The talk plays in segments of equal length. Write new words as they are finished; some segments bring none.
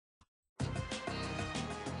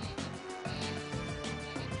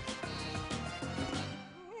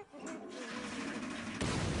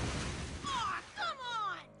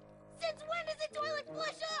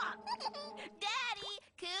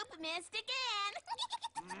missed again.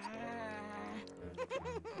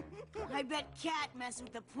 I bet Kat messed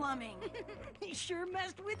with the plumbing. He sure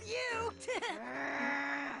messed with you.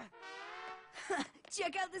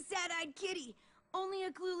 Check out the sad-eyed kitty. Only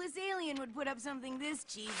a clueless alien would put up something this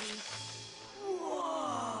cheesy.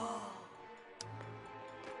 Whoa!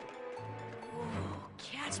 Whoa,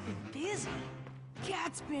 Kat's been busy.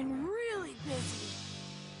 Kat's been really busy.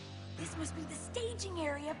 This must be the staging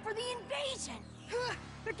area for the invasion.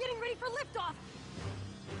 They're getting ready for liftoff.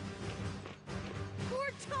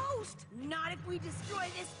 We're toast! Not if we destroy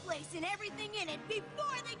this place and everything in it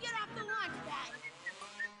before they get off the launch pad.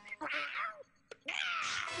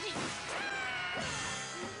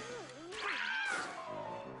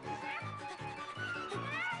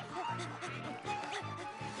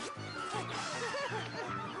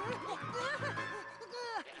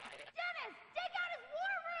 Dennis, take out his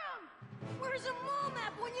war room! Where's a mall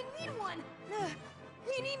map when you need one?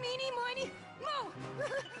 Eeny, meeny, miny, mo!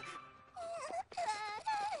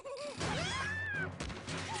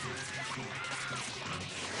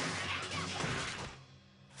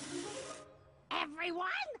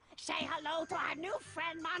 Everyone, say hello to our new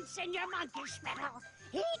friend, Monsignor Monkey Spittle.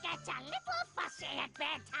 He gets a little fussy at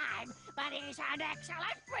bedtime, but he's an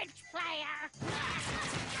excellent bridge player.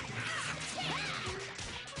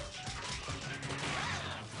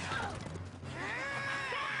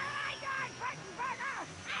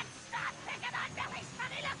 And stop picking on Billy's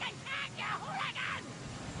funny-looking cat, you hooligan!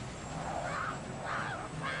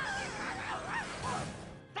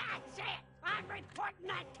 That's it! I'm reporting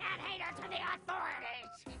that cat hater to the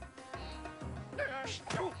authorities!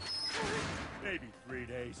 Maybe 3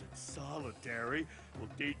 days in solitary will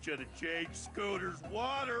teach you to change Scooter's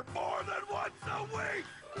water more than once a week!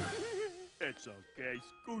 It's okay,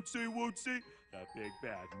 Scootsy Wootsy. The big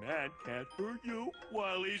bad man can't hurt you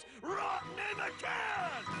while he's rotting in the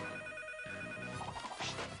can!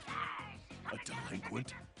 A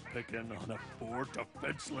delinquent picking on a poor,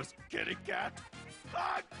 defenseless kitty cat?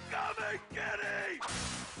 I'm coming, kitty!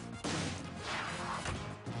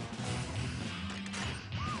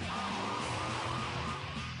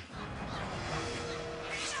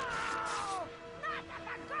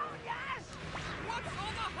 What's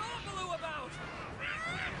all the hullabaloo about?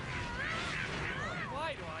 Why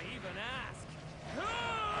do I even ask?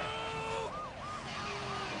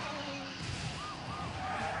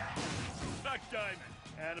 Duck Diamond,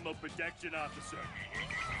 Animal Protection Officer.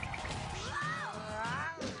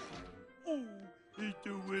 Oh, is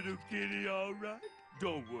the little kitty all right?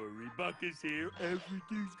 Don't worry, Buck is here.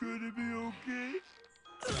 Everything's gonna be okay.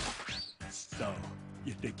 So,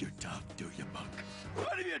 you think you're tough, do you, Buck?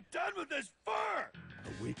 What have you done with this fur?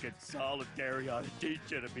 A week in solitary ought to teach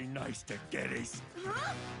you to be nice to kitties.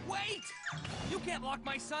 Huh? Wait! You can't lock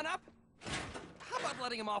my son up! How about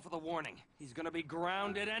letting him off with a warning? He's gonna be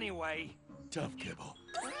grounded anyway. Tough kibble.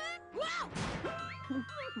 Wow!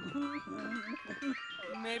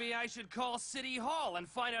 Maybe I should call City Hall and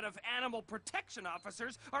find out if animal protection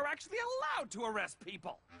officers are actually allowed to arrest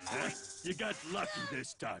people. You got lucky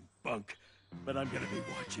this time, Bunk. But I'm gonna be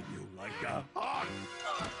watching you like a hawk.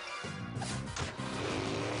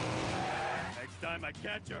 Next time I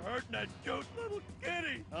catch you hurting that cute little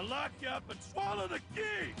kitty, I'll lock you up and swallow the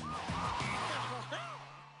key.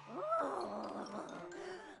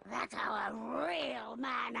 That's how a real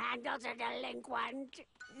man handles a delinquent.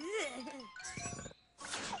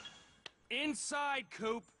 Inside,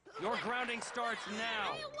 Coop. Your grounding starts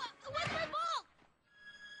now. Hey, what's my ball?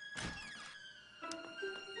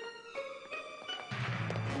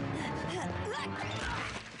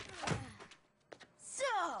 So,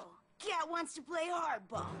 Kat wants to play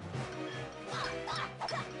hardball.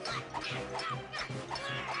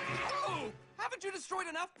 Oh, haven't you destroyed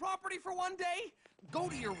enough property for one day? Go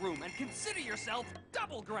to your room and consider yourself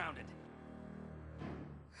double grounded.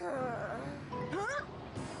 Huh?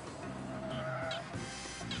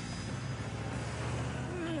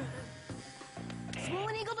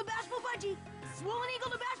 Swollen Eagle to Bashful Budgie! Swollen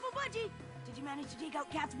Eagle to Bashful Budgie! Did you manage to take out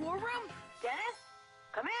Kat's war room? Dennis?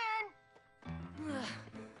 Come in!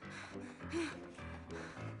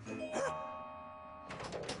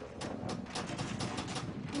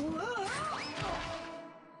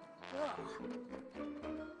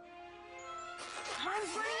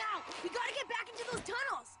 Time's running out! We gotta get back into those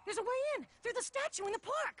tunnels! There's a way in! Through the statue in the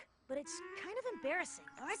park! But it's kind of embarrassing.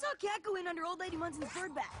 I saw Kat go in under Old Lady Munson's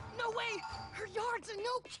bird bath. No way! Her yard's a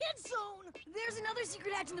no-kid zone! There's another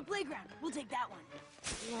secret hatch in the playground. We'll take that one.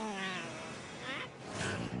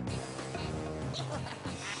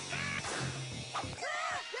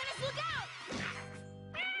 Dennis, look out!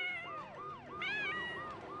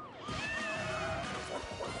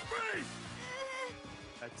 Freeze!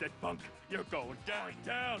 That's it, punk. You're going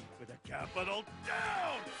down with a capital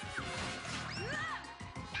down.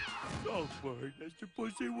 Don't worry, Mr.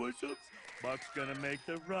 Pussy Wussups. Buck's gonna make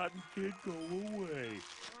the rotten kid go away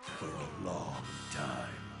for a long time.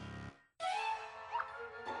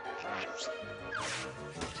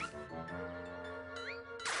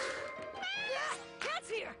 Katt's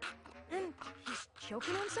here! And he's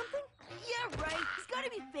choking on something? Yeah, right. He's gotta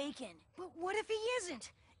be faking. But what if he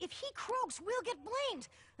isn't? If he croaks, we'll get blamed.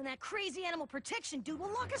 And that crazy animal protection dude will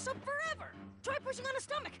lock us up forever. Try pushing on his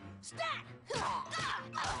stomach. Stat!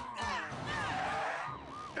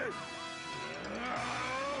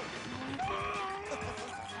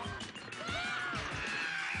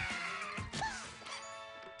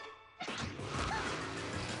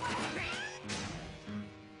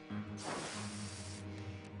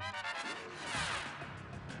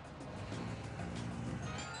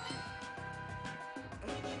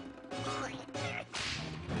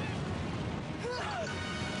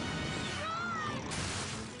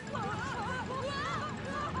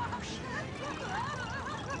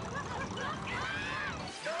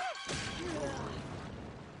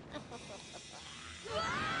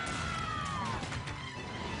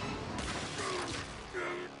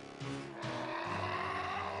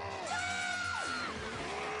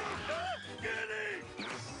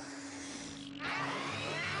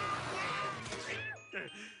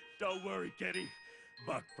 Don't worry, kitty.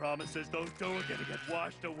 Buck promises those two are gonna get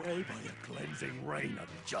washed away by a cleansing rain of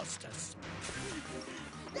justice.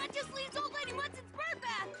 That just leaves old lady Munson's bird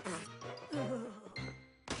bath!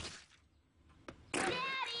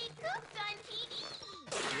 Daddy, Coop's on TV.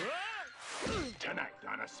 Tonight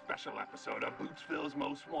on a special episode of Bootsville's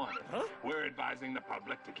Most Wanted, we're advising the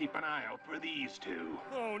public to keep an eye out for these two.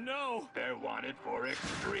 Oh, no! They're wanted for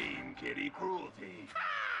extreme kitty cruelty.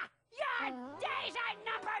 Ha! Your days are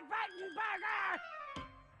numbered,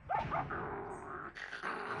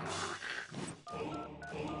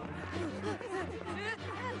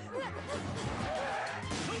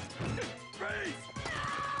 Freeze!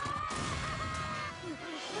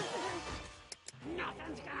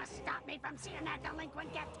 Nothing's gonna stop me from seeing that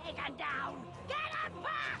delinquent get taken down. Get him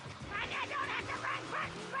back! And you don't have to bring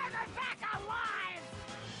Burger back alive!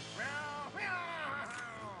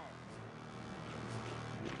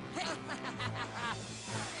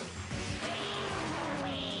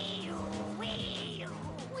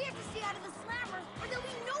 We have to stay out of the slammer, or there'll be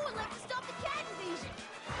no one left to stop the cat invasion!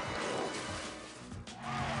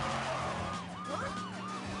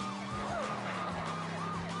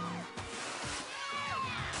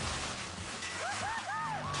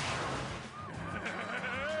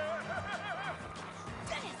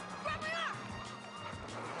 Dennis, grab my arm!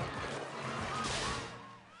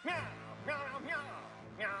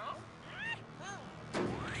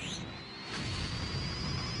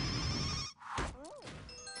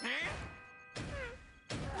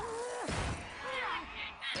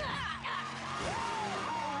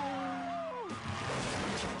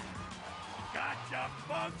 Gotcha,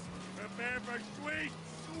 punks! Prepare for sweet,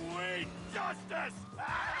 sweet justice!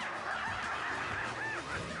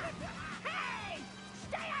 Hey!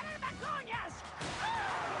 Stay out of the begonias! Oh,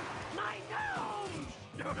 my nose!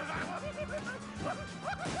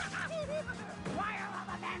 Why are all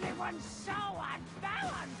of everyone so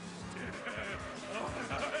unbalanced?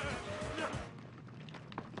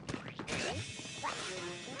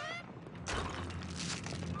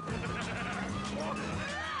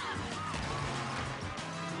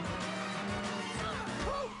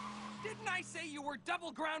 Didn't I say you were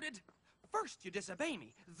double grounded? First you disobey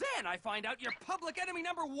me, then I find out you're public enemy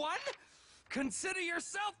number one? Consider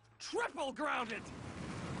yourself triple grounded!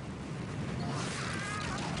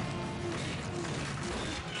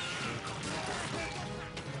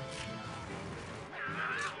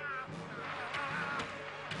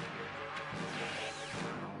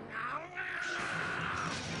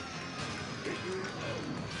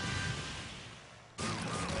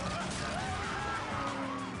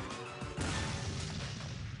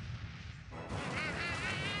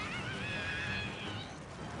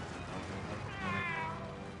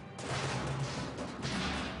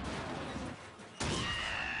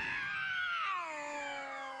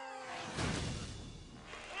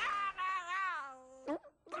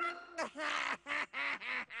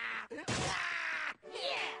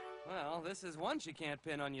 Well, this is one she can't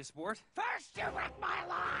pin on you, sport. First you wreck my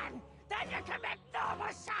lawn, then you commit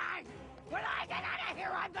homicide. When I get out of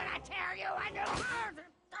here, I'm gonna tear you a new heart.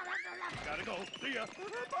 Gotta go. See ya.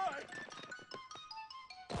 Bye.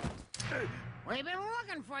 We've been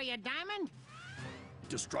looking for you, Diamond.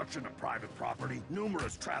 destruction of private property,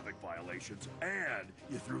 numerous traffic violations, and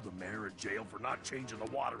you threw the mayor in jail for not changing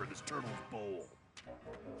the water in his turtle's bowl.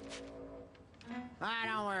 Ah,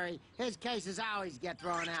 don't worry. His cases always get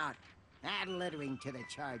thrown out. Add littering to the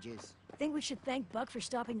charges. Think we should thank Buck for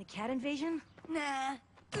stopping the cat invasion? Nah.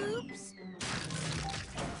 Oops.